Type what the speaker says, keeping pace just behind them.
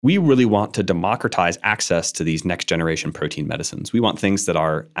We really want to democratize access to these next generation protein medicines. We want things that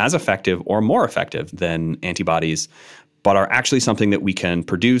are as effective or more effective than antibodies, but are actually something that we can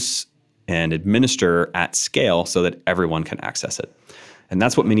produce and administer at scale so that everyone can access it. And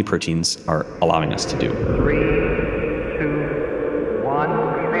that's what mini proteins are allowing us to do. 3, 2, 1,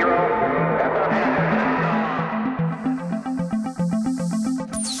 0.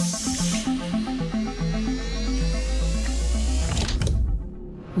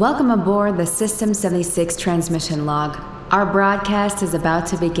 Welcome aboard the System 76 transmission log. Our broadcast is about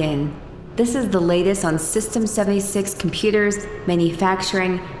to begin. This is the latest on System 76 computers,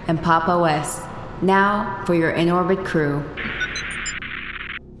 manufacturing, and Pop! OS. Now for your in-orbit crew.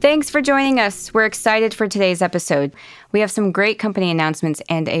 Thanks for joining us. We're excited for today's episode. We have some great company announcements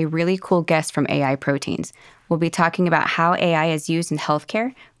and a really cool guest from AI Proteins. We'll be talking about how AI is used in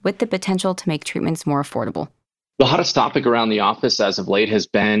healthcare with the potential to make treatments more affordable. The hottest topic around the office as of late has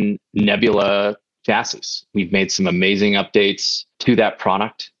been Nebula chassis. We've made some amazing updates to that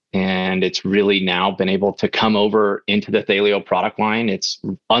product, and it's really now been able to come over into the Thelio product line. It's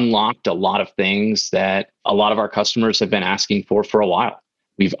unlocked a lot of things that a lot of our customers have been asking for a while.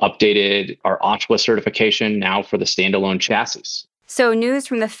 We've updated our OSHWA certification now for the standalone chassis. So news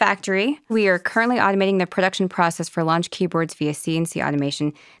from the factory. We are currently automating the production process for launch keyboards via CNC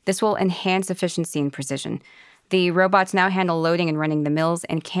automation. This will enhance efficiency and precision. The robots now handle loading and running the mills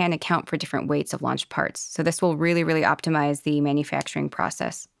and can account for different weights of launch parts. So this will really optimize the manufacturing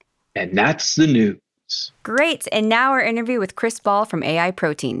process. And that's the news. Great. And now our interview with Chris Ball from AI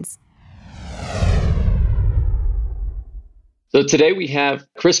Proteins. So today we have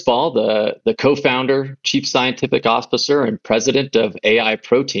Chris Ball, the co-founder, chief scientific officer, and president of AI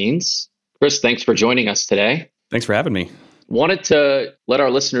Proteins. Chris, thanks for joining us today. Thanks for having me. Wanted to let our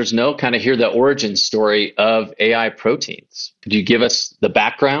listeners know, kind of hear the origin story of AI Proteins. Could you give us the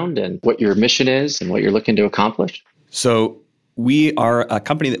background and what your mission is and what you're looking to accomplish? So we are a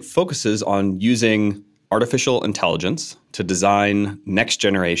company that focuses on using artificial intelligence to design next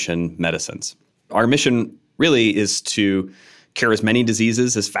generation medicines. Our mission really is to cure as many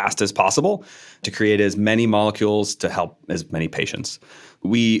diseases as fast as possible, to create as many molecules to help as many patients.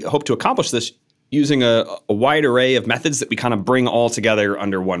 We hope to accomplish this using a wide array of methods that we kind of bring all together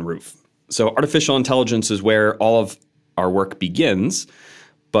under one roof. So artificial intelligence is where all of our work begins,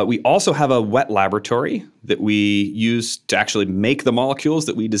 but we also have a wet laboratory that we use to actually make the molecules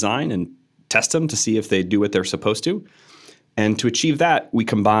that we design and test them to see if they do what they're supposed to. And to achieve that, we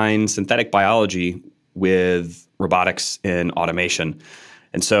combine synthetic biology with robotics and automation.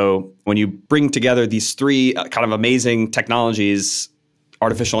 And so when you bring together these three kind of amazing technologies,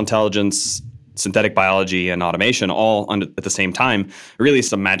 artificial intelligence, synthetic biology, and automation all at the same time, really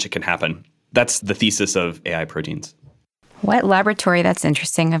some magic can happen. That's the thesis of AI Proteins. Wet laboratory, that's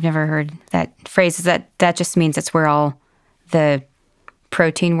interesting. I've never heard that phrase. Is that just means that's where all the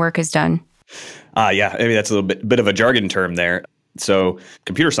protein work is done? Yeah, maybe that's a little bit of a jargon term there. So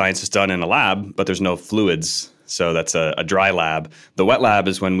computer science is done in a lab, but there's no fluids. So that's a dry lab. The wet lab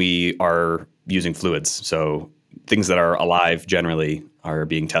is when we are using fluids. So things that are alive generally are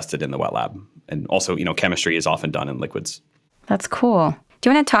being tested in the wet lab. And also, chemistry is often done in liquids. That's cool. Do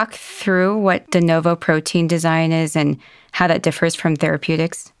you want to talk through what de novo protein design is and how that differs from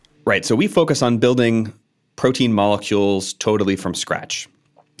therapeutics? Right. So we focus on building protein molecules totally from scratch.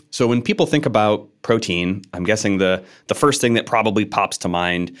 So when people think about protein, I'm guessing the first thing that probably pops to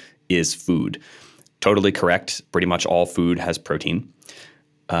mind is food. Totally correct. Pretty much all food has protein.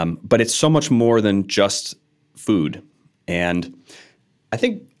 But it's so much more than just food. And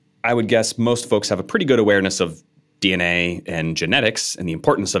I would guess most folks have a pretty good awareness of DNA and genetics and the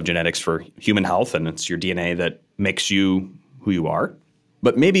importance of genetics for human health, and it's your DNA that makes you who you are.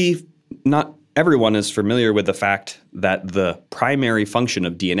 But maybe not everyone is familiar with the fact that the primary function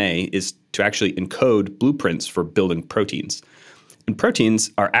of DNA is to actually encode blueprints for building proteins. And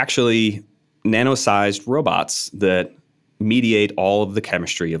proteins are actually nano-sized robots that mediate all of the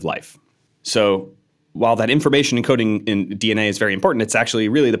chemistry of life. So while that information encoding in DNA is very important, it's actually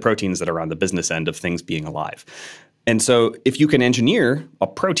really the proteins that are on the business end of things being alive. And so if you can engineer a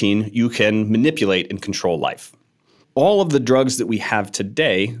protein, you can manipulate and control life. All of the drugs that we have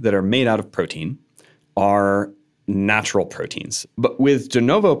today that are made out of protein are natural proteins. But with de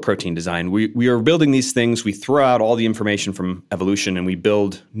novo protein design, we are building these things, we throw out all the information from evolution, and we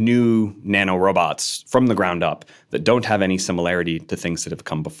build new nanorobots from the ground up that don't have any similarity to things that have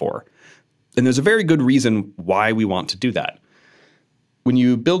come before. And there's a very good reason why we want to do that. When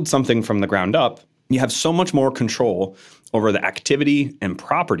you build something from the ground up, you have so much more control over the activity and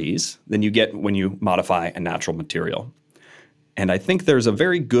properties than you get when you modify a natural material. And I think there's a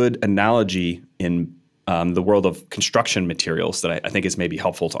very good analogy in the world of construction materials that I think is maybe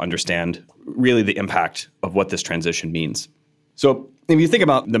helpful to understand really the impact of what this transition means. So if you think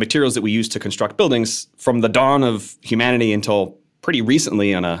about the materials that we use to construct buildings, from the dawn of humanity until pretty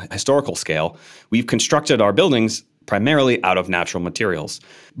recently on a historical scale, we've constructed our buildings primarily out of natural materials.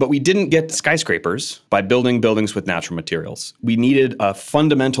 But we didn't get skyscrapers by building buildings with natural materials. We needed a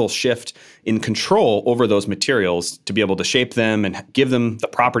fundamental shift in control over those materials to be able to shape them and give them the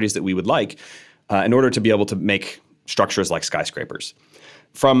properties that we would like in order to be able to make structures like skyscrapers.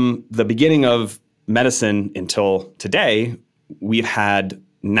 From the beginning of medicine until today, we've had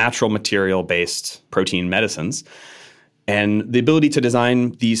natural material-based protein medicines. And the ability to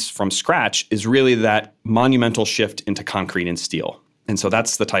design these from scratch is really that monumental shift into concrete and steel. And so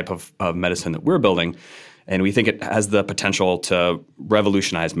that's the type of medicine that we're building. And we think it has the potential to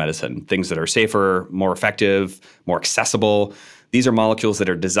revolutionize medicine. Things that are safer, more effective, more accessible. These are molecules that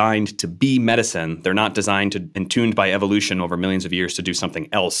are designed to be medicine. They're not designed to and tuned by evolution over millions of years to do something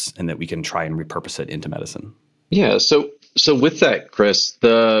else, and that we can try and repurpose it into medicine. Yeah. So with that, Chris,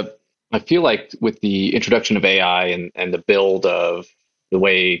 I feel like with the introduction of AI and the build of the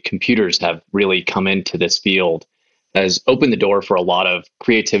way computers have really come into this field has opened the door for a lot of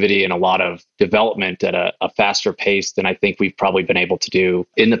creativity and a lot of development at a faster pace than I think we've probably been able to do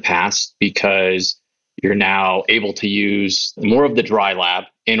in the past, because you're now able to use more of the dry lab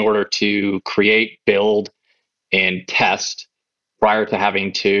in order to create, build, and test prior to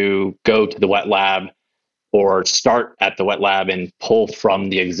having to go to the wet lab or start at the wet lab and pull from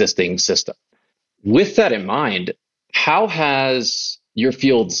the existing system. With that in mind, how has your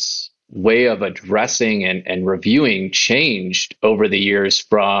field's way of addressing and reviewing changed over the years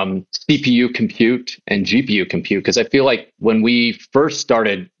from CPU compute and GPU compute? Because I feel like when we first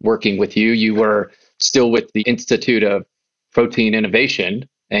started working with you, you were still with the Institute of Protein Innovation,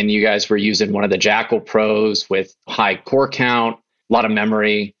 and you guys were using one of the Jackal Pros with high core count, a lot of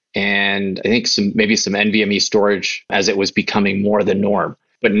memory, and I think maybe some NVMe storage as it was becoming more the norm.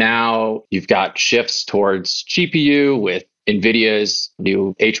 But now you've got shifts towards GPU with NVIDIA's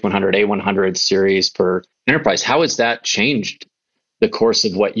new H100, A100 series for enterprise. How has that changed the course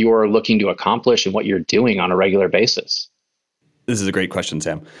of what you're looking to accomplish and what you're doing on a regular basis? This is a great question,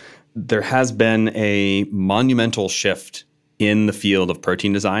 Sam. There has been a monumental shift in the field of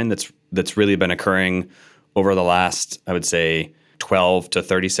protein design that's really been occurring over the last, I would say, 12 to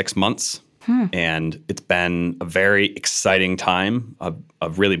 36 months. And it's been a very exciting time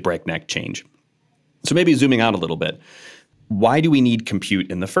of really breakneck change. So maybe zooming out a little bit, why do we need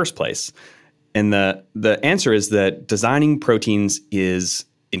compute in the first place? And the answer is that designing proteins is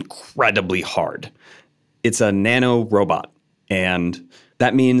incredibly hard. It's a nano robot, and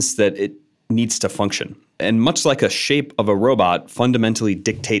that means that it needs to function. And much like a shape of a robot fundamentally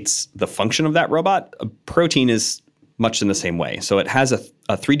dictates the function of that robot, a protein is much in the same way. So it has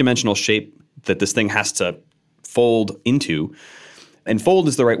a three-dimensional shape that this thing has to fold into. And fold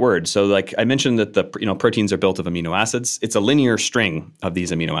is the right word. So like I mentioned that the proteins are built of amino acids. It's a linear string of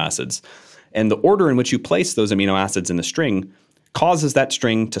these amino acids. And the order in which you place those amino acids in the string causes that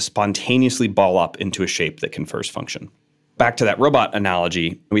string to spontaneously ball up into a shape that confers function. Back to that robot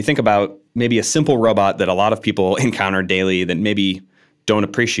analogy, we think about maybe a simple robot that a lot of people encounter daily that maybe don't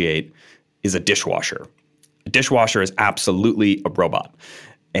appreciate is a dishwasher. A dishwasher is absolutely a robot.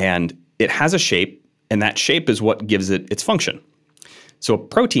 And it has a shape, and that shape is what gives it its function. So a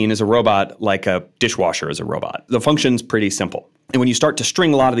protein is a robot like a dishwasher is a robot. The function's pretty simple. And when you start to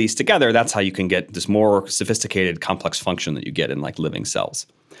string a lot of these together, that's how you can get this more sophisticated, complex function that you get in like living cells.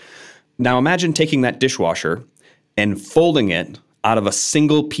 Now imagine taking that dishwasher and folding it out of a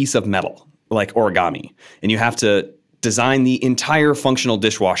single piece of metal, like origami. And you have to design the entire functional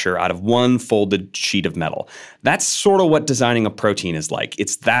dishwasher out of one folded sheet of metal. That's sort of what designing a protein is like.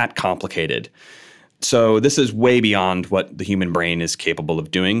 It's that complicated. So this is way beyond what the human brain is capable of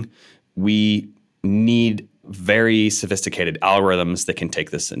doing. We need very sophisticated algorithms that can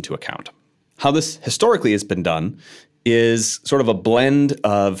take this into account. How this historically has been done is sort of a blend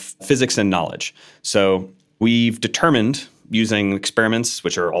of physics and knowledge. So we've determined using experiments,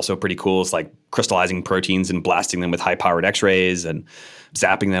 which are also pretty cool, it's like crystallizing proteins and blasting them with high-powered X-rays and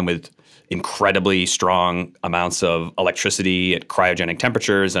zapping them with incredibly strong amounts of electricity at cryogenic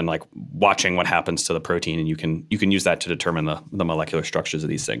temperatures and like watching what happens to the protein. And you can use that to determine the molecular structures of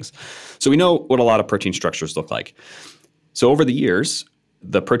these things. So we know what a lot of protein structures look like. So over the years,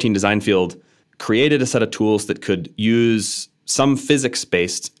 the protein design field created a set of tools that could use some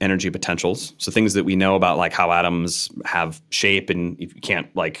physics-based energy potentials. So things that we know about like how atoms have shape, and if you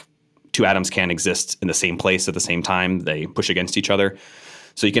can't like two atoms can't exist in the same place at the same time. They push against each other.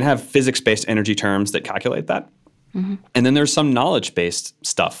 So you can have physics-based energy terms that calculate that. Mm-hmm. And then there's some knowledge-based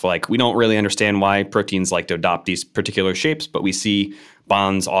stuff. Like we don't really understand why proteins like to adopt these particular shapes, but we see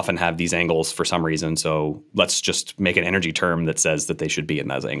bonds often have these angles for some reason. So let's just make an energy term that says that they should be in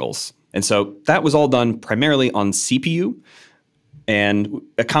those angles. And so that was all done primarily on CPU. And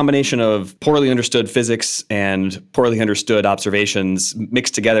a combination of poorly understood physics and poorly understood observations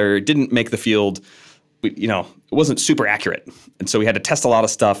mixed together didn't make the field, it wasn't super accurate. And so we had to test a lot of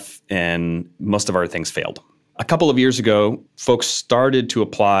stuff, and most of our things failed. A couple of years ago, folks started to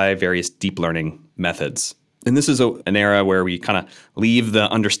apply various deep learning methods. And this is an era where we kind of leave the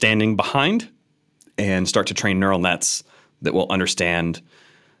understanding behind and start to train neural nets that will understand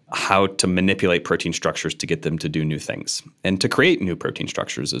how to manipulate protein structures to get them to do new things and to create new protein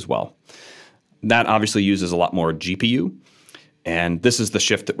structures as well. That obviously uses a lot more GPU. And this is the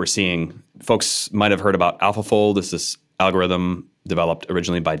shift that we're seeing. Folks might have heard about AlphaFold. This is this algorithm developed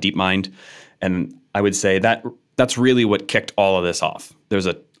originally by DeepMind. And I would say that's really what kicked all of this off. There's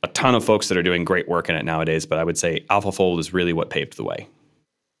a ton of folks that are doing great work in it nowadays, but I would say AlphaFold is really what paved the way.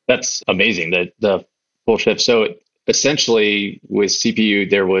 That's amazing, the full shift. So essentially with CPU,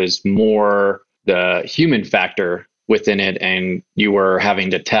 there was more the human factor within it, and you were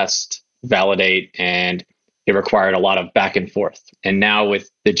having to test, validate, and it required a lot of back and forth. And now with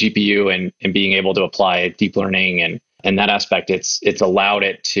the GPU and being able to apply deep learning and that aspect, it's allowed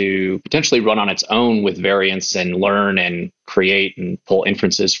it to potentially run on its own with variance and learn and create and pull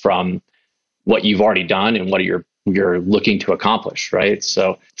inferences from what you've already done and what you're looking to accomplish, right?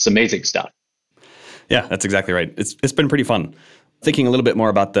 So it's amazing stuff. Yeah, that's exactly right. It's been pretty fun. Thinking a little bit more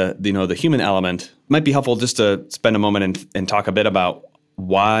about the human element, it might be helpful just to spend a moment and talk a bit about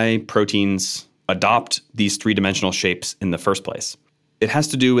why proteins adopt these three-dimensional shapes in the first place. It has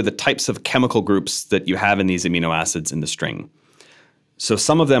to do with the types of chemical groups that you have in these amino acids in the string. So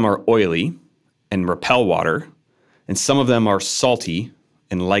some of them are oily and repel water, and some of them are salty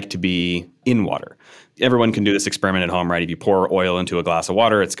and like to be in water. Everyone can do this experiment at home, right? If you pour oil into a glass of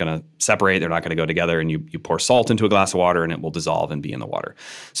water, it's going to separate. They're not going to go together. And you pour salt into a glass of water, and it will dissolve and be in the water.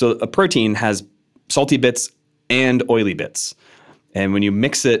 So a protein has salty bits and oily bits. And when you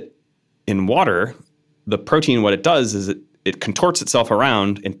mix it in water, the protein, what it does is it contorts itself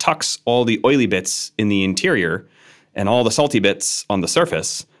around and tucks all the oily bits in the interior and all the salty bits on the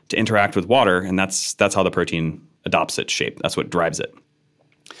surface to interact with water. And that's how the protein adopts its shape. That's what drives it.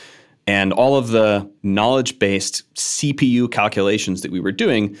 And all of the knowledge-based CPU calculations that we were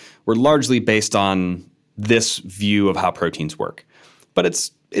doing were largely based on this view of how proteins work. But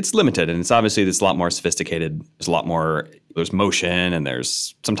it's limited, and it's obviously a lot more sophisticated. There's motion, and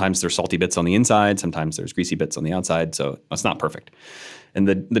sometimes there's salty bits on the inside, sometimes there's greasy bits on the outside, so it's not perfect. And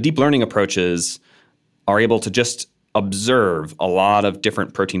the deep learning approaches are able to just observe a lot of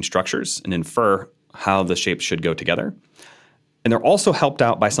different protein structures and infer how the shapes should go together. And they're also helped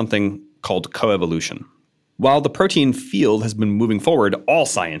out by something called coevolution. While the protein field has been moving forward, all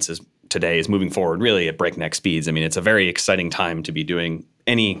science today is moving forward really at breakneck speeds. I mean, it's a very exciting time to be doing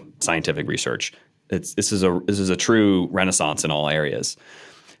any scientific research. This is a true renaissance in all areas.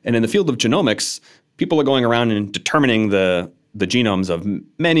 And in the field of genomics, people are going around and determining the genomes of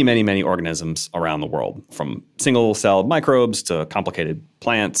many, many, many organisms around the world, from single-celled microbes to complicated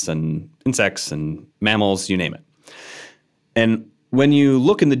plants and insects and mammals, you name it. And when you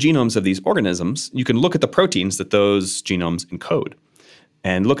look in the genomes of these organisms, you can look at the proteins that those genomes encode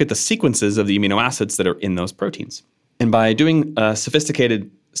and look at the sequences of the amino acids that are in those proteins. And by doing a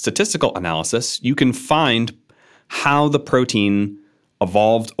sophisticated statistical analysis, you can find how the protein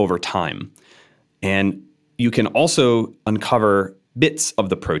evolved over time. And you can also uncover bits of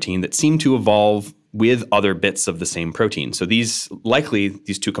the protein that seem to evolve with other bits of the same protein. So these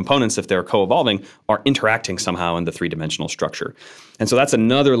two components, if they're co-evolving, are interacting somehow in the three-dimensional structure. And so that's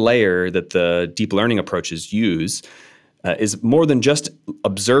another layer that the deep learning approaches use, is more than just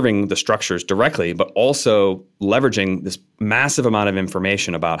observing the structures directly, but also leveraging this massive amount of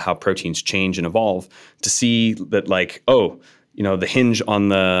information about how proteins change and evolve to see that, the hinge on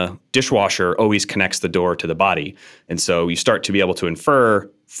the dishwasher always connects the door to the body. And so you start to be able to infer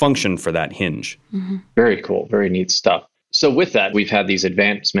function for that hinge. Mm-hmm. Very cool. Very neat stuff. So with that, we've had these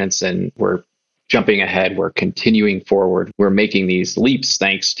advancements and we're jumping ahead. We're continuing forward. We're making these leaps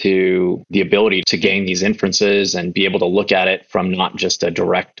thanks to the ability to gain these inferences and be able to look at it from not just a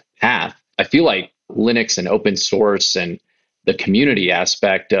direct path. I feel like Linux and open source and the community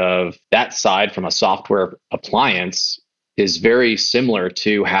aspect of that side from a software appliance is very similar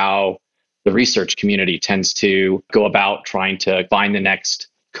to how the research community tends to go about trying to find the next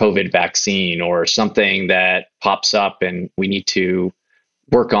COVID vaccine or something that pops up and we need to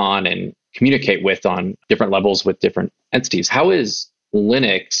work on and communicate with on different levels with different entities. How is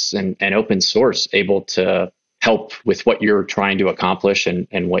Linux and open source able to help with what you're trying to accomplish and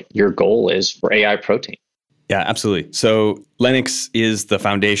what your goal is for AI Protein? Yeah, absolutely. So Linux is the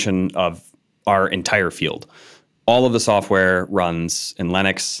foundation of our entire field. All of the software runs in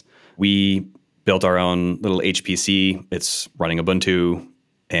Linux. We built our own little HPC. It's running Ubuntu.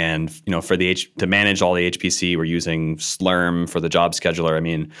 And for to manage all the HPC, we're using Slurm for the job scheduler. I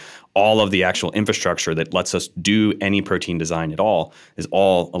mean, all of the actual infrastructure that lets us do any protein design at all is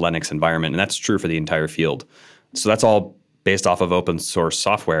all a Linux environment. And that's true for the entire field. So that's all based off of open source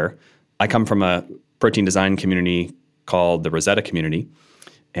software. I come from a protein design community called the Rosetta community.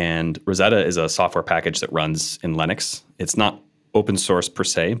 And Rosetta is a software package that runs in Linux. It's not open source per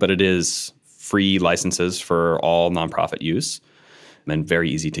se, but it is free licenses for all nonprofit use and very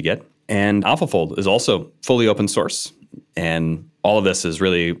easy to get. And AlphaFold is also fully open source. And all of this has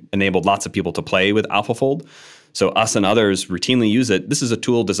really enabled lots of people to play with AlphaFold. So us and others routinely use it. This is a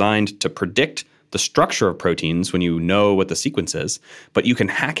tool designed to predict the structure of proteins when you know what the sequence is, but you can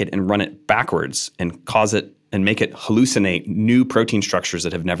hack it and run it backwards and cause it and make it hallucinate new protein structures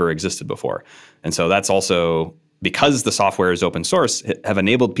that have never existed before. And so that's also, because the software is open source, have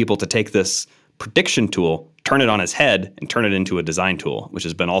enabled people to take this prediction tool, turn it on its head, and turn it into a design tool, which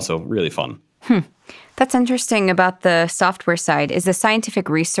has been also really fun. That's interesting about the software side. Is the scientific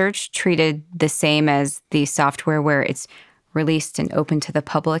research treated the same as the software where it's released and open to the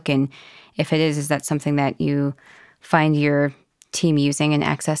public? And if it is that something that you find your team using and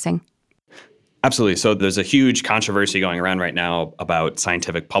accessing? Absolutely. So there's a huge controversy going around right now about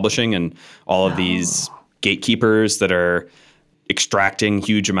scientific publishing and all of these gatekeepers that are extracting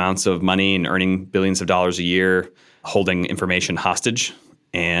huge amounts of money and earning billions of dollars a year, holding information hostage,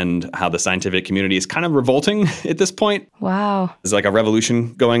 and how the scientific community is kind of revolting at this point. Wow. There's like a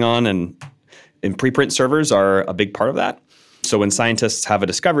revolution going on, and preprint servers are a big part of that. So when scientists have a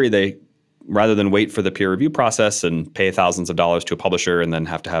discovery, they, rather than wait for the peer review process and pay thousands of dollars to a publisher and then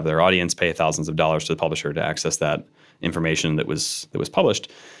have to have their audience pay thousands of dollars to the publisher to access that information that was published,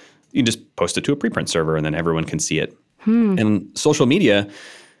 you can just post it to a preprint server and then everyone can see it. And social media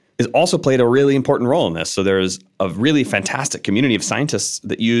has also played a really important role in this. So there's a really fantastic community of scientists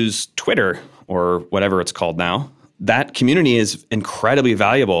that use Twitter, or whatever it's called now. That community is incredibly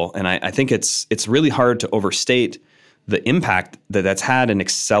valuable, and I think it's really hard to overstate the impact that that's had in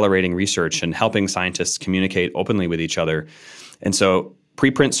accelerating research and helping scientists communicate openly with each other. And so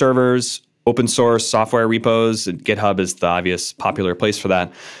preprint servers, open source software repos, and GitHub is the obvious popular place for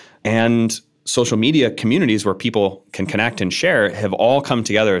that. And social media communities where people can connect and share have all come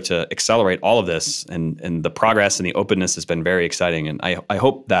together to accelerate all of this. And the progress and the openness has been very exciting. And I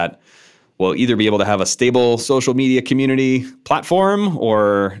hope that we'll either be able to have a stable social media community platform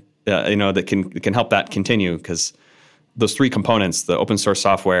or that can help that continue, because those three components, the open source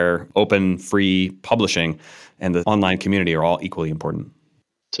software, open, free publishing, and the online community are all equally important.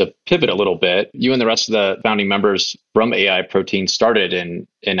 To pivot a little bit, you and the rest of the founding members from AI Protein started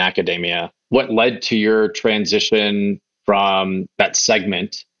in academia. What led to your transition from that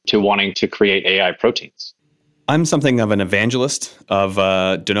segment to wanting to create AI proteins? I'm something of an evangelist of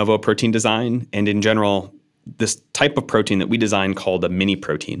de novo protein design, and in general, this type of protein that we design called a mini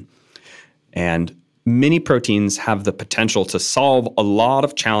protein. And mini proteins have the potential to solve a lot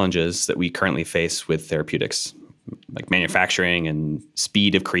of challenges that we currently face with therapeutics, like manufacturing and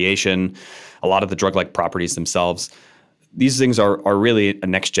speed of creation, a lot of the drug-like properties themselves. These things are really a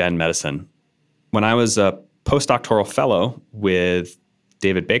next-gen medicine. When I was a postdoctoral fellow with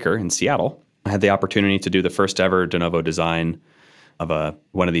David Baker in Seattle, I had the opportunity to do the first ever de novo design of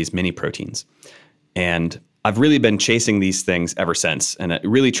one of these mini proteins. And I've really been chasing these things ever since and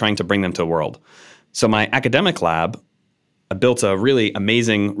really trying to bring them to the world. So my academic lab, I built a really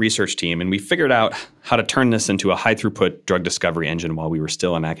amazing research team, and we figured out how to turn this into a high-throughput drug discovery engine while we were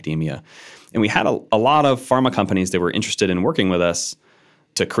still in academia. And we had a lot of pharma companies that were interested in working with us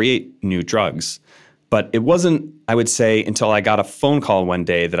to create new drugs. But it wasn't, I would say, until I got a phone call one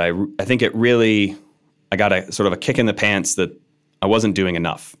day that I think I got a sort of a kick in the pants that I wasn't doing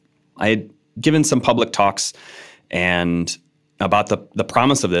enough. I had given some public talks and about the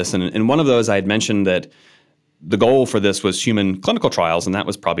promise of this. And in one of those, I had mentioned that the goal for this was human clinical trials, and that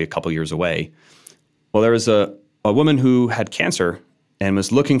was probably a couple years away. Well, there was a woman who had cancer and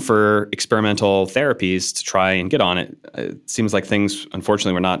was looking for experimental therapies to try and get on it. It seems like things,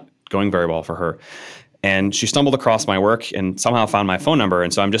 unfortunately, were not going very well for her. And she stumbled across my work and somehow found my phone number.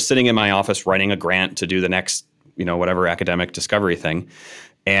 And so I'm just sitting in my office writing a grant to do the next, whatever academic discovery thing.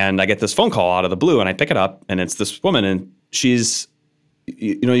 And I get this phone call out of the blue, and I pick it up, and it's this woman, and she's,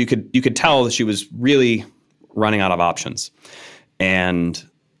 you could tell that she was really running out of options. And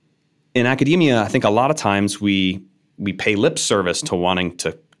in academia, I think a lot of times we pay lip service to wanting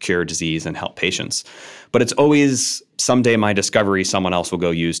to cure disease and help patients, but it's always someday my discovery someone else will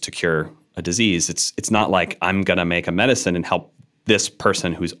go use to cure a disease. It's not like I'm gonna make a medicine and help this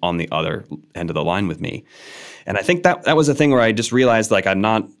person who's on the other end of the line with me. And I think that was a thing where I just realized like I'm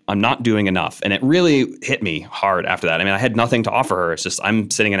not doing enough. And it really hit me hard after that. I mean, I had nothing to offer her. It's just I'm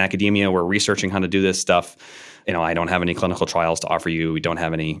sitting in academia, we're researching how to do this stuff. I don't have any clinical trials to offer you. We don't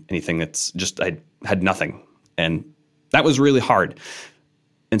have anything that's just, I had nothing. And that was really hard.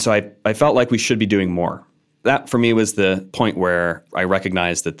 And so I felt like we should be doing more. That for me was the point where I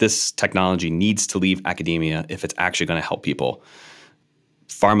recognized that this technology needs to leave academia if it's actually going to help people.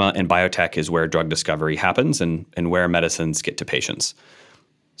 Pharma and biotech is where drug discovery happens and where medicines get to patients.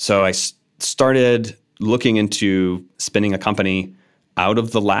 So I started looking into spinning a company out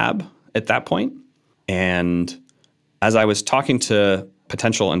of the lab at that point. And as I was talking to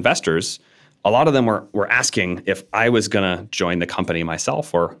potential investors, a lot of them were asking if I was going to join the company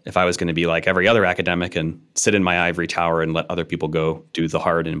myself or if I was going to be like every other academic and sit in my ivory tower and let other people go do the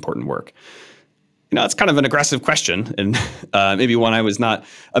hard and important work. It's kind of an aggressive question and maybe one I was not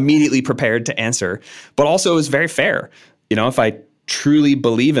immediately prepared to answer, but also it was very fair. If I truly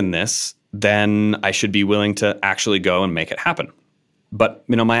believe in this, then I should be willing to actually go and make it happen. But,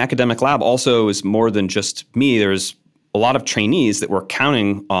 my academic lab also is more than just me. There's a lot of trainees that were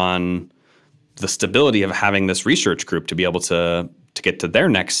counting on the stability of having this research group to be able to get to their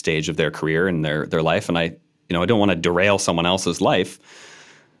next stage of their career and their life. And I don't want to derail someone else's life.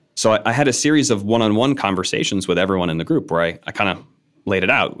 So I had a series of one-on-one conversations with everyone in the group where I kind of laid it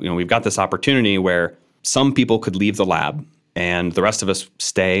out. We've got this opportunity where some people could leave the lab and the rest of us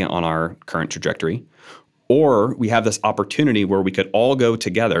stay on our current trajectory. Or we have this opportunity where we could all go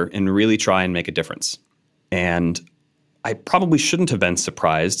together and really try and make a difference. And I probably shouldn't have been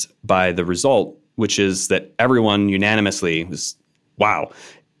surprised by the result, which is that everyone unanimously was, wow,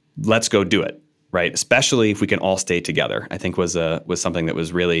 let's go do it. Right, especially if we can all stay together, I think was something that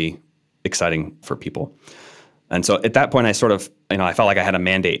was really exciting for people. And so at that point, I sort of, I felt like I had a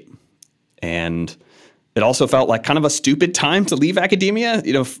mandate, and it also felt like kind of a stupid time to leave academia.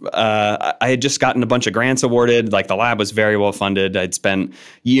 I had just gotten a bunch of grants awarded. Like the lab was very well funded. I'd spent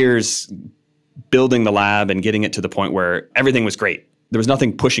years building the lab and getting it to the point where everything was great. There was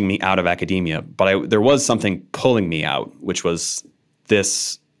nothing pushing me out of academia, but there was something pulling me out, which was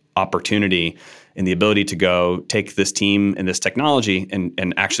this opportunity and the ability to go take this team and this technology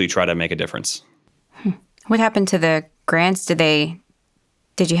and actually try to make a difference. What happened to the grants? Did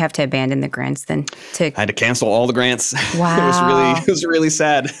you have to abandon the grants then? I had to cancel all the grants. Wow. It was really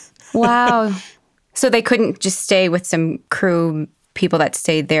sad. Wow. So they couldn't just stay with some crew people that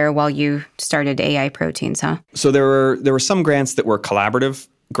stayed there while you started AI Proteins, huh? So there were some grants that were collaborative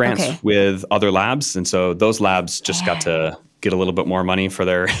grants with other labs, and so those labs just got to get a little bit more money for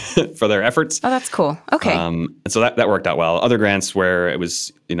their for their efforts. Oh, that's cool. Okay. And so that worked out well. Other grants where it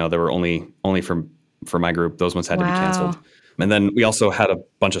was, there were only for my group, those ones had to be canceled. And then we also had a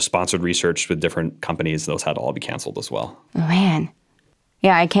bunch of sponsored research with different companies. Those had to all be canceled as well. Oh, man.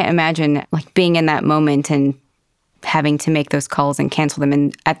 Yeah, I can't imagine like being in that moment and having to make those calls and cancel them,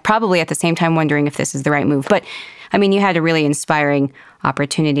 and probably at the same time wondering if this is the right move. But I mean, you had a really inspiring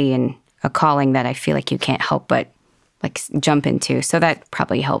opportunity and a calling that I feel like you can't help but like jump into. So that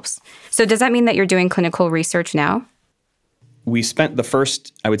probably helps. So does that mean that you're doing clinical research now? We spent the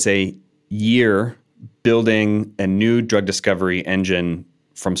first, I would say, year building a new drug discovery engine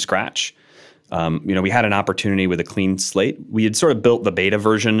from scratch. We had an opportunity with a clean slate. We had sort of built the beta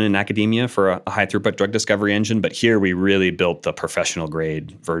version in academia for a high throughput drug discovery engine, but here we really built the professional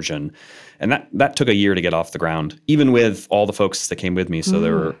grade version. And that took a year to get off the ground, even with all the folks that came with me. So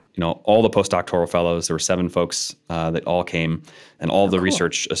there were, all the postdoctoral fellows, there were 7 folks that all came, and all the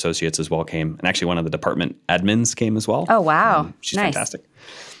research associates as well came. And actually one of the department admins came as well. Oh, wow. She's fantastic.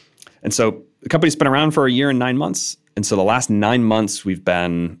 And so the company's been around for a year and 9 months. And so the last 9 months we've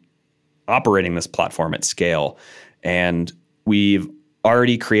been operating this platform at scale. And we've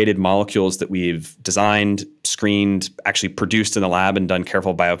already created molecules that we've designed, screened, actually produced in the lab and done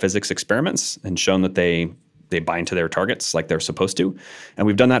careful biophysics experiments and shown that they bind to their targets like they're supposed to. And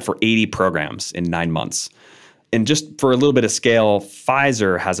we've done that for 80 programs in 9 months. And just for a little bit of scale,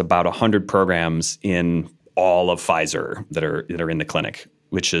 Pfizer has about 100 programs in all of Pfizer that are in the clinic,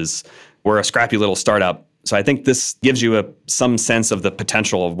 which is, we're a scrappy little startup. So I think this gives you some sense of the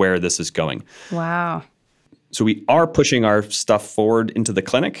potential of where this is going. Wow. So we are pushing our stuff forward into the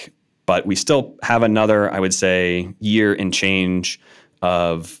clinic, but we still have another, I would say, year and change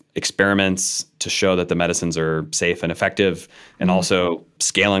of experiments to show that the medicines are safe and effective, and also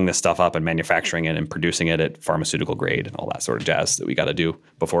scaling this stuff up and manufacturing it and producing it at pharmaceutical grade and all that sort of jazz that we got to do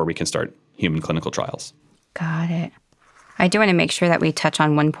before we can start human clinical trials. Got it. I do want to make sure that we touch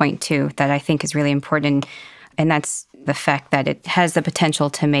on one point too that I think is really important, and that's the fact that it has the potential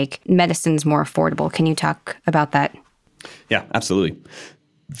to make medicines more affordable. Can you talk about that? Yeah, absolutely.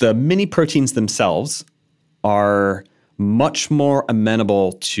 The mini proteins themselves are much more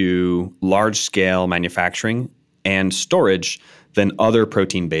amenable to large-scale manufacturing and storage than other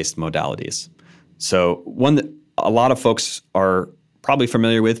protein-based modalities. So one that a lot of folks are probably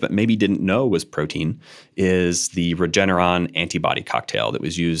familiar with but maybe didn't know was protein is the Regeneron antibody cocktail that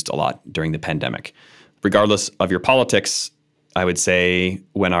was used a lot during the pandemic. Regardless of your politics, I would say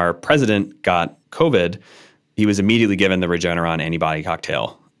when our president got COVID, he was immediately given the Regeneron antibody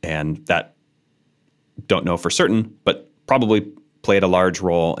cocktail, and that, don't know for certain, but probably played a large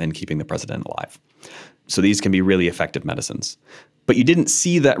role in keeping the president alive. So these can be really effective medicines. But you didn't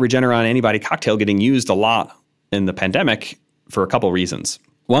see that Regeneron antibody cocktail getting used a lot in the pandemic for a couple reasons.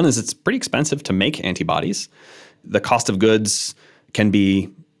 One is it's pretty expensive to make antibodies. The cost of goods can be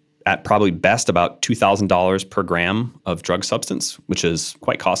at probably best about $2,000 per gram of drug substance, which is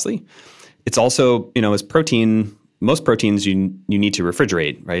quite costly. It's also, as protein, most proteins you need to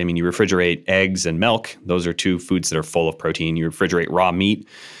refrigerate, right? I mean, you refrigerate eggs and milk. Those are two foods that are full of protein. You refrigerate raw meat.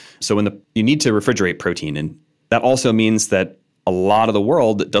 So you need to refrigerate protein. And that also means that a lot of the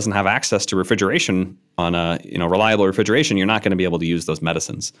world that doesn't have access to refrigeration on reliable refrigeration, you're not going to be able to use those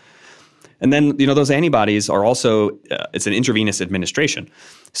medicines. And then, those antibodies are also, it's an intravenous administration.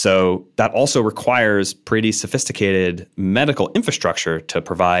 So that also requires pretty sophisticated medical infrastructure to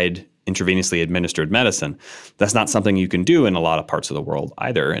provide intravenously administered medicine. That's not something you can do in a lot of parts of the world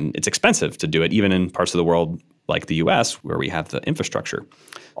either. And it's expensive to do it, even in parts of the world like the US, where we have the infrastructure.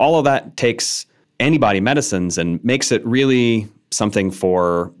 All of that takes antibody medicines and makes it really something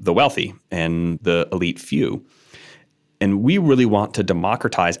for the wealthy and the elite few. And we really want to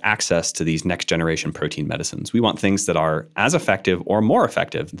democratize access to these next generation protein medicines. We want things that are as effective or more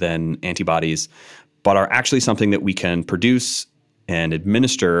effective than antibodies, but are actually something that we can produce and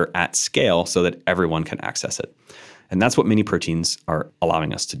administer at scale so that everyone can access it. And that's what mini proteins are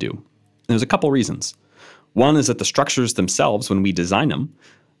allowing us to do. And there's a couple reasons. One is that the structures themselves, when we design them,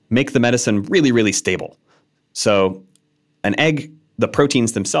 make the medicine really, really stable. So an egg, the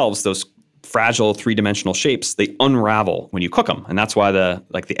proteins themselves, those fragile three-dimensional shapes, they unravel when you cook them. And that's why the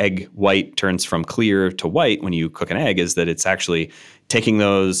egg white turns from clear to white when you cook an egg, is that it's actually taking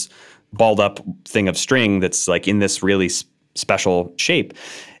those balled up thing of string that's like in this really special shape.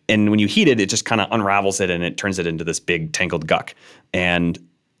 And when you heat it, it just kind of unravels it and it turns it into this big tangled guck. And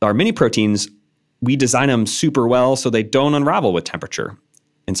our mini proteins, we design them super well so they don't unravel with temperature.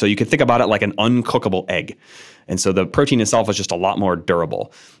 And so you can think about it like an uncookable egg. And so the protein itself is just a lot more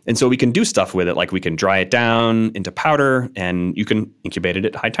durable. And so we can do stuff with it, like we can dry it down into powder and you can incubate it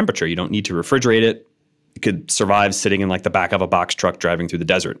at high temperature. You don't need to refrigerate it. It could survive sitting in like the back of a box truck driving through the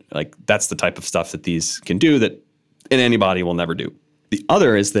desert. Like that's the type of stuff that these can do that an antibody will never do. The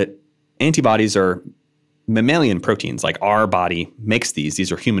other is that antibodies are mammalian proteins. Like our body makes these.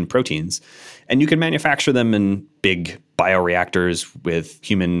 These are human proteins. And you can manufacture them in big bioreactors with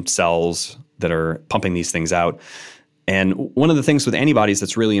human cells that are pumping these things out. And one of the things with antibodies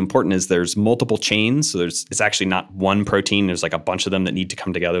that's really important is there's multiple chains. So it's actually not one protein. There's like a bunch of them that need to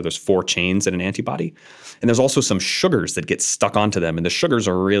come together. There's 4 chains in an antibody. And there's also some sugars that get stuck onto them. And the sugars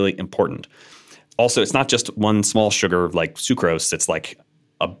are really important. Also, it's not just one small sugar like sucrose. It's like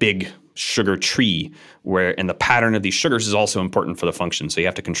a big sugar tree and the pattern of these sugars is also important for the function. So you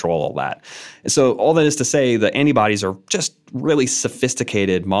have to control all that. And so all that is to say, the antibodies are just really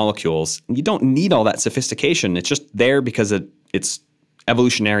sophisticated molecules. You don't need all that sophistication. It's just there because it's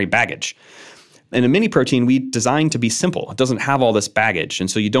evolutionary baggage. And a mini protein, we designed to be simple. It doesn't have all this baggage.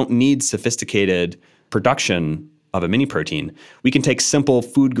 And so you don't need sophisticated production of a mini protein. We can take simple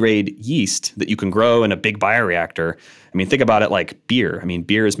food grade yeast that you can grow in a big bioreactor. I mean, think about it like beer. I mean,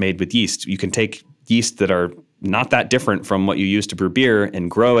 beer is made with yeast. You can take yeast that are not that different from what you use to brew beer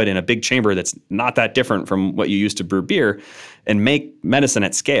and grow it in a big chamber that's not that different from what you use to brew beer and make medicine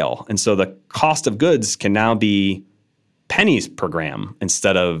at scale. And so the cost of goods can now be pennies per gram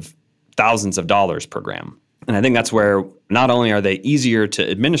instead of thousands of dollars per gram. And I think that's where not only are they easier to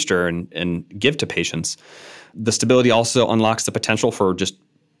administer and give to patients, the stability also unlocks the potential for just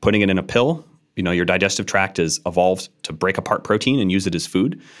putting it in a pill. Your digestive tract is evolved to break apart protein and use it as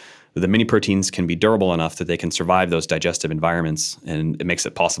food. the mini proteins can be durable enough that they can survive those digestive environments, and it makes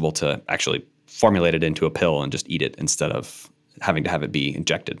it possible to actually formulate it into a pill and just eat it instead of having to have it be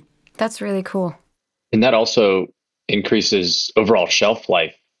injected. That's really cool. And that also increases overall shelf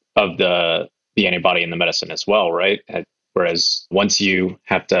life of the antibody in the medicine as well, right? Whereas once you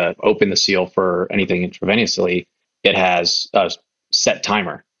have to open the seal for anything intravenously, it has a set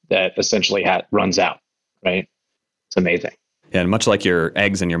timer that essentially runs out, right? It's amazing. Yeah, and much like your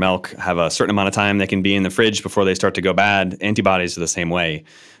eggs and your milk have a certain amount of time they can be in the fridge before they start to go bad, antibodies are the same way.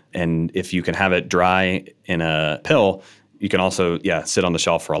 And if you can have it dry in a pill, you can also, sit on the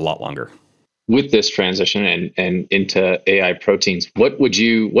shelf for a lot longer. With this transition and into AI proteins, what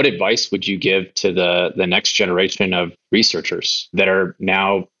advice would you give to the next generation of researchers that are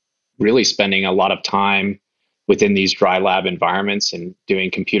now really spending a lot of time within these dry lab environments and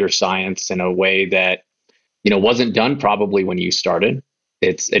doing computer science in a way that wasn't done probably when you started?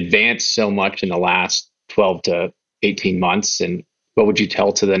 It's advanced so much in the last 12 to 18 months. And what would you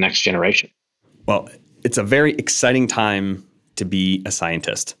tell to the next generation? Well, it's a very exciting time to be a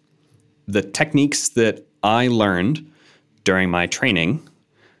scientist. The techniques that I learned during my training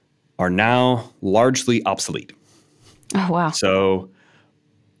are now largely obsolete. Oh, wow. So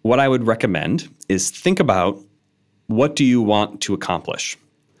what I would recommend is think about, what do you want to accomplish?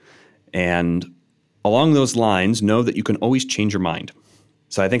 And along those lines, know that you can always change your mind.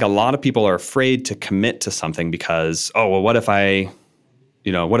 So I think a lot of people are afraid to commit to something because, what if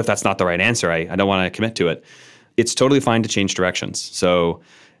what if that's not the right answer? I don't want to commit to it. It's totally fine to change directions. So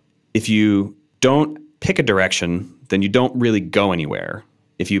if you don't pick a direction, then you don't really go anywhere.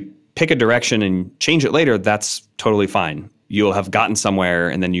 If you pick a direction and change it later, that's totally fine. You'll have gotten somewhere,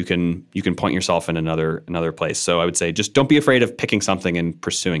 and then you can point yourself in another place. So I would say just don't be afraid of picking something and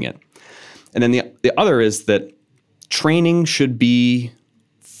pursuing it. And then the other is that training should be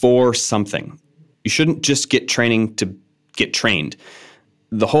for something. You shouldn't just get training to get trained.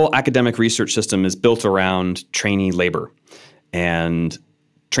 The whole academic research system is built around trainee labor, and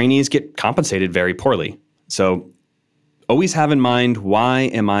trainees get compensated very poorly. So always have in mind, why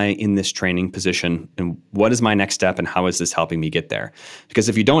am I in this training position, and what is my next step, and how is this helping me get there? Because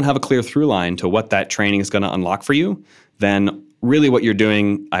if you don't have a clear through line to what that training is going to unlock for you, then really what you're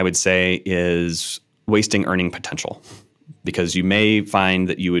doing, I would say, is wasting earning potential, because you may find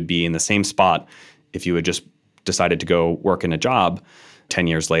that you would be in the same spot if you had just decided to go work in a job 10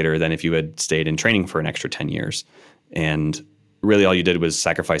 years later than if you had stayed in training for an extra 10 years. And really all you did was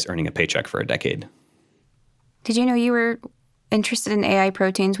sacrifice earning a paycheck for a decade. Did you know you were interested in AI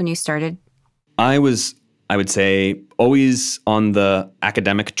proteins when you started? I was, I would say, always on the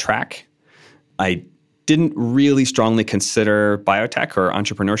academic track. I didn't really strongly consider biotech or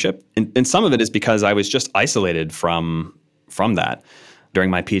entrepreneurship. And some of it is because I was just isolated from that. During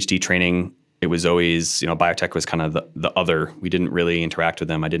my PhD training, it was always, biotech was kind of the other. We didn't really interact with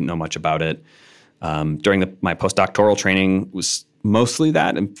them. I didn't know much about it. During my postdoctoral training was mostly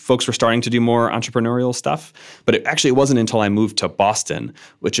that, and folks were starting to do more entrepreneurial stuff. But it actually wasn't until I moved to Boston,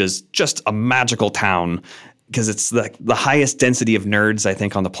 which is just a magical town, because it's the highest density of nerds, I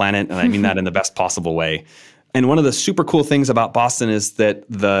think, on the planet. And I mean that in the best possible way. And one of the super cool things about Boston is that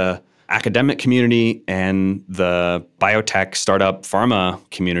the academic community and the biotech, startup, pharma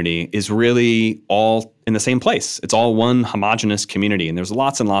community is really all in the same place. It's all one homogenous community, and there's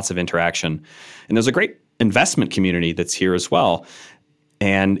lots and lots of interaction. And there's a great investment community that's here as well.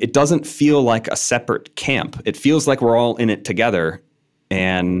 And it doesn't feel like a separate camp. It feels like we're all in it together,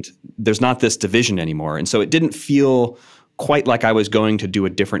 and there's not this division anymore. And so it didn't feel quite like I was going to do a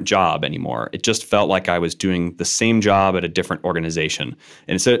different job anymore. It just felt like I was doing the same job at a different organization.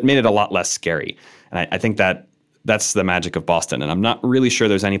 And so it made it a lot less scary. And I think that's the magic of Boston. And I'm not really sure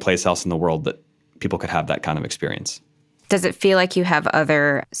there's any place else in the world that people could have that kind of experience. Does it feel like you have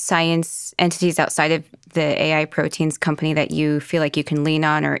other science entities outside of the AI proteins company that you feel like you can lean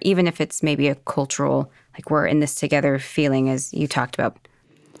on, or even if it's maybe a cultural, like we're in this together feeling, as you talked about?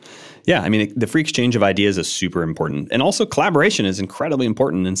 Yeah, I mean, the free exchange of ideas is super important. And also collaboration is incredibly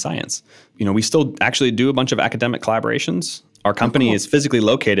important in science. We still actually do a bunch of academic collaborations. Our company is physically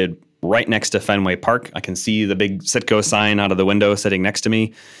located right next to Fenway Park. I can see the big Citgo sign out of the window sitting next to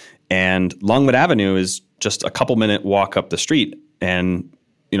me. And Longwood Avenue is just a couple-minute walk up the street. And,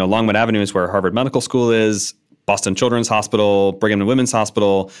 Longwood Avenue is where Harvard Medical School is, Boston Children's Hospital, Brigham and Women's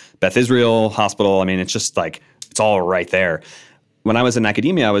Hospital, Beth Israel Hospital. I mean, it's just like, it's all right there. When I was in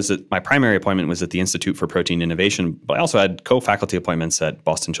academia, my primary appointment was at the Institute for Protein Innovation, but I also had co-faculty appointments at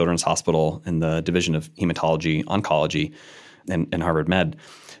Boston Children's Hospital in the Division of Hematology, Oncology, and Harvard Med.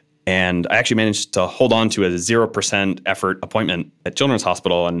 And I actually managed to hold on to a 0% effort appointment at Children's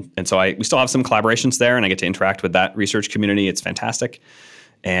Hospital. And so we still have some collaborations there, and I get to interact with that research community. It's fantastic.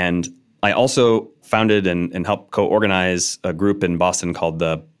 And I also founded and helped co-organize a group in Boston called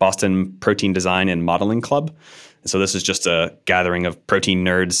the Boston Protein Design and Modeling Club. And so this is just a gathering of protein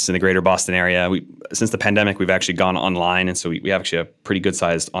nerds in the greater Boston area. Since the pandemic, we've actually gone online. And so we have actually a pretty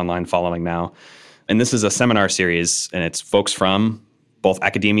good-sized online following now. And this is a seminar series, and it's folks from both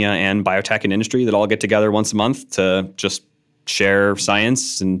academia and biotech and industry that all get together once a month to just share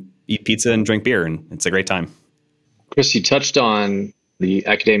science and eat pizza and drink beer. And it's a great time. Chris, you touched on the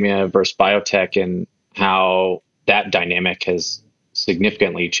academia versus biotech and how that dynamic has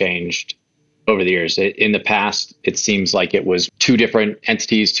significantly changed over the years. In the past, it seems like it was two different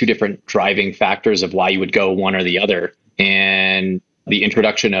entities, two different driving factors of why you would go one or the other. And the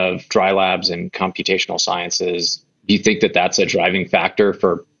introduction of dry labs and computational sciences, do you think that that's a driving factor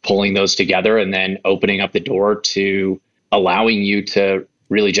for pulling those together and then opening up the door to allowing you to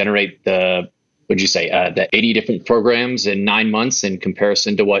really generate the 80 different programs in 9 months in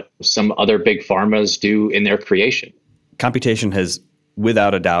comparison to what some other big pharmas do in their creation? Computation has,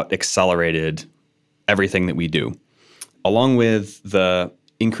 without a doubt, accelerated everything that we do. Along with the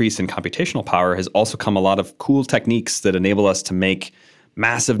increase in computational power has also come a lot of cool techniques that enable us to make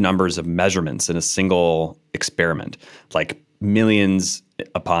massive numbers of measurements in a single experiment, like millions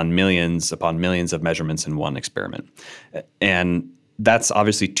upon millions upon millions of measurements in one experiment. And that's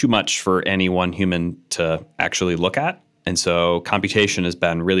obviously too much for any one human to actually look at. And so computation has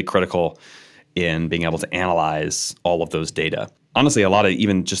been really critical in being able to analyze all of those data. Honestly, a lot of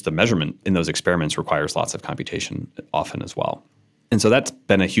even just the measurement in those experiments requires lots of computation often as well. And so that's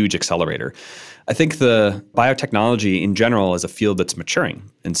been a huge accelerator. I think the biotechnology in general is a field that's maturing.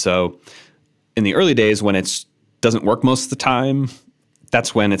 And so in the early days when it doesn't work most of the time,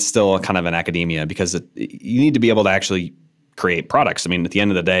 that's when it's still kind of an academia because you need to be able to actually create products. I mean, at the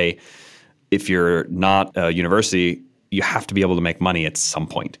end of the day, if you're not a university, you have to be able to make money at some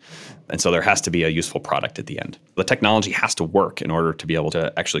point. And so there has to be a useful product at the end. The technology has to work in order to be able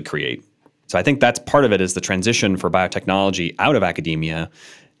to actually create. So I think that's part of it is the transition for biotechnology out of academia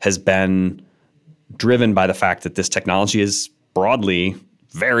has been driven by the fact that this technology is broadly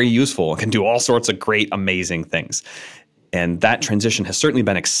very useful. It can do all sorts of great, amazing things. And that transition has certainly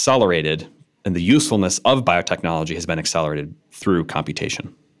been accelerated, and the usefulness of biotechnology has been accelerated through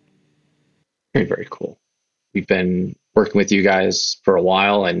computation. Very, very cool. We've been working with you guys for a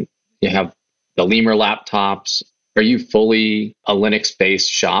while, and you have the Lemur laptops. Are you fully a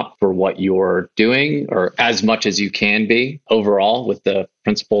Linux-based shop for what you're doing, or as much as you can be overall with the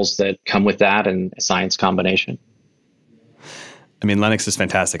principles that come with that and a science combination? I mean, Linux is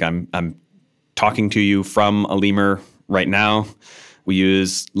fantastic. I'm talking to you from a Lemur right now. We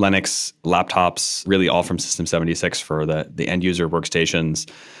use Linux laptops, really all from System 76 for the end user workstations.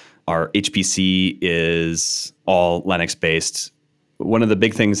 Our HPC is all Linux-based. One of the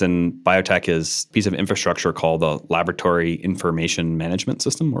big things in biotech is a piece of infrastructure called the Laboratory Information Management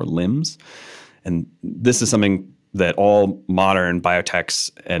System, or LIMS. And this is something that all modern biotechs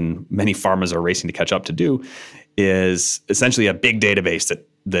and many pharmas are racing to catch up to do, is essentially a big database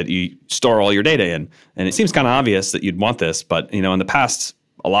that you store all your data in. And it seems kind of obvious that you'd want this, but in the past,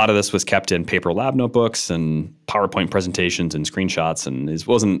 a lot of this was kept in paper lab notebooks and PowerPoint presentations and screenshots, and it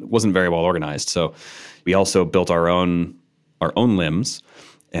wasn't very well organized. So we also built our own LIMS,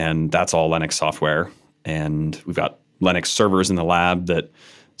 and that's all Linux software. And we've got Linux servers in the lab that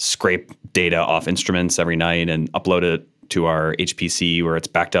scrape data off instruments every night and upload it to our HPC where it's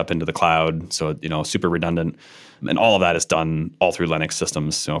backed up into the cloud. So, super redundant. And all of that is done all through Linux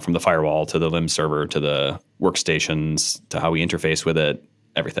systems, from the firewall to the LIMS server to the workstations to how we interface with it,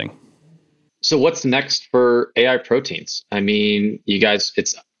 everything. So what's next for AI proteins? I mean, you guys,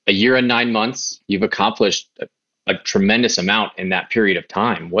 it's a year and 9 months. You've accomplished a tremendous amount in that period of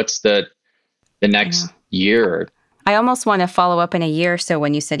time. What's the next year? I almost want to follow up in a year or so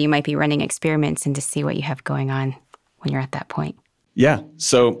when you said you might be running experiments and to see what you have going on when you're at that point. Yeah.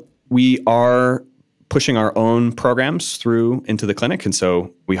 So we are pushing our own programs through into the clinic. And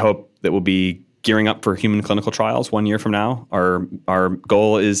so we hope that we'll be gearing up for human clinical trials 1 year from now. Our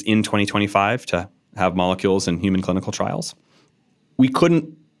goal is in 2025 to have molecules in human clinical trials. We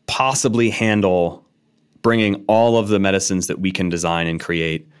couldn't possibly handle bringing all of the medicines that we can design and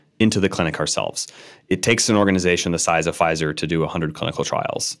create into the clinic ourselves. It takes an organization the size of Pfizer to do 100 clinical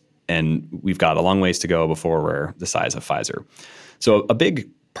trials. And we've got a long ways to go before we're the size of Pfizer. So a big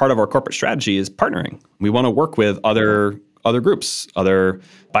part of our corporate strategy is partnering. We want to work with other groups, other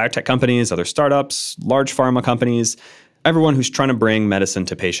biotech companies, other startups, large pharma companies, everyone who's trying to bring medicine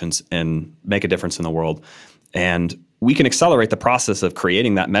to patients and make a difference in the world. And we can accelerate the process of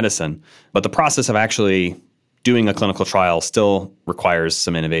creating that medicine, but the process of actually doing a clinical trial still requires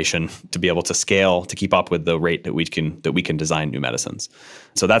some innovation to be able to scale, to keep up with the rate that we can design new medicines.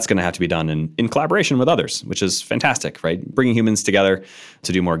 So that's going to have to be done in collaboration with others, which is fantastic, right? Bringing humans together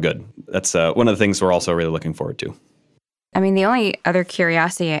to do more good. That's one of the things we're also really looking forward to. I mean, the only other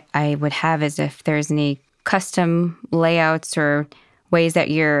curiosity I would have is if there's any custom layouts or ways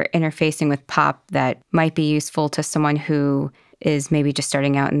that you're interfacing with POP that might be useful to someone who is maybe just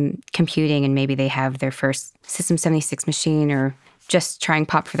starting out in computing and maybe they have their first System 76 machine or just trying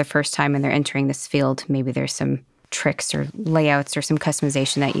POP for the first time and they're entering this field. Maybe there's some tricks or layouts or some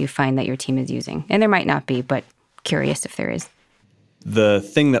customization that you find that your team is using. And there might not be, but curious if there is. The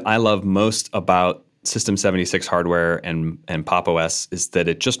thing that I love most about System 76 hardware and Pop! OS is that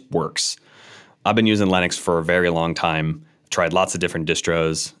it just works. I've been using Linux for a very long time. Tried lots of different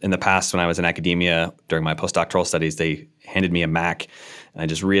distros. In the past, when I was in academia during my postdoctoral studies, they handed me a Mac, and I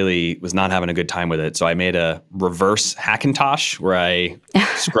just really was not having a good time with it. So I made a reverse Hackintosh where I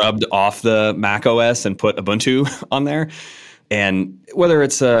scrubbed off the Mac OS and put Ubuntu on there. And whether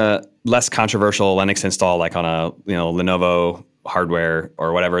it's a less controversial Linux install, like on a Lenovo hardware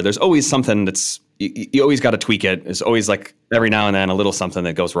or whatever, there's always something that's you always got to tweak it. There's always like every now and then a little something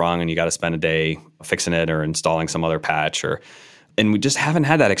that goes wrong and you got to spend a day fixing it or installing some other patch and we just haven't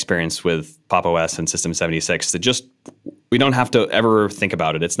had that experience with Pop! OS and System 76. We don't have to ever think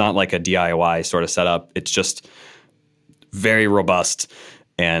about it. It's not like a DIY sort of setup. It's just very robust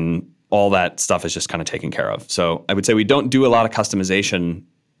and all that stuff is just kind of taken care of. So I would say we don't do a lot of customization,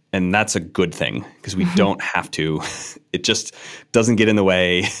 and that's a good thing because we don't have to. It just doesn't get in the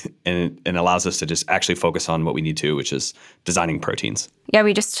way and allows us to just actually focus on what we need to, which is designing proteins. Yeah,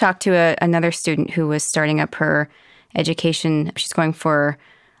 we just talked to another student who was starting up her education. She's going for,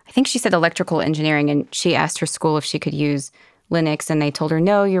 I think she said electrical engineering, and she asked her school if she could use Linux, and they told her,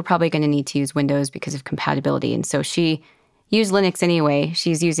 no, you're probably going to need to use Windows because of compatibility. And so she used Linux anyway.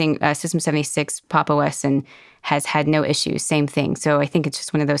 She's using System 76 Pop! OS and has had no issues, same thing. So I think it's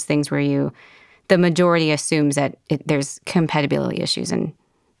just one of those things where the majority assumes that there's compatibility issues, and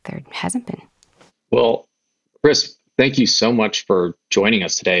there hasn't been. Well, Chris, thank you so much for joining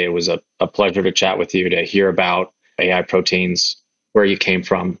us today. It was a pleasure to chat with you, to hear about AI proteins, where you came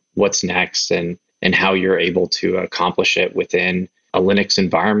from, what's next, and how you're able to accomplish it within a Linux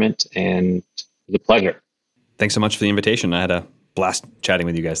environment. And it was a pleasure. Thanks so much for the invitation. I had a blast chatting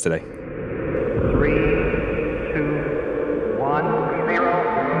with you guys today. 3, 2, 1, 0.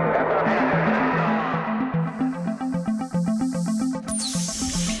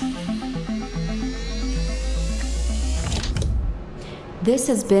 This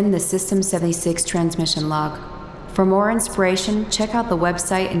has been the System 76 transmission log. For more inspiration, check out the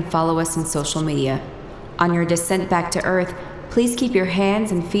website and follow us on social media. On your descent back to Earth, please keep your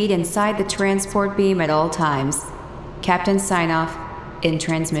hands and feet inside the transport beam at all times. Captain Sign-Off, in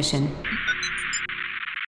transmission.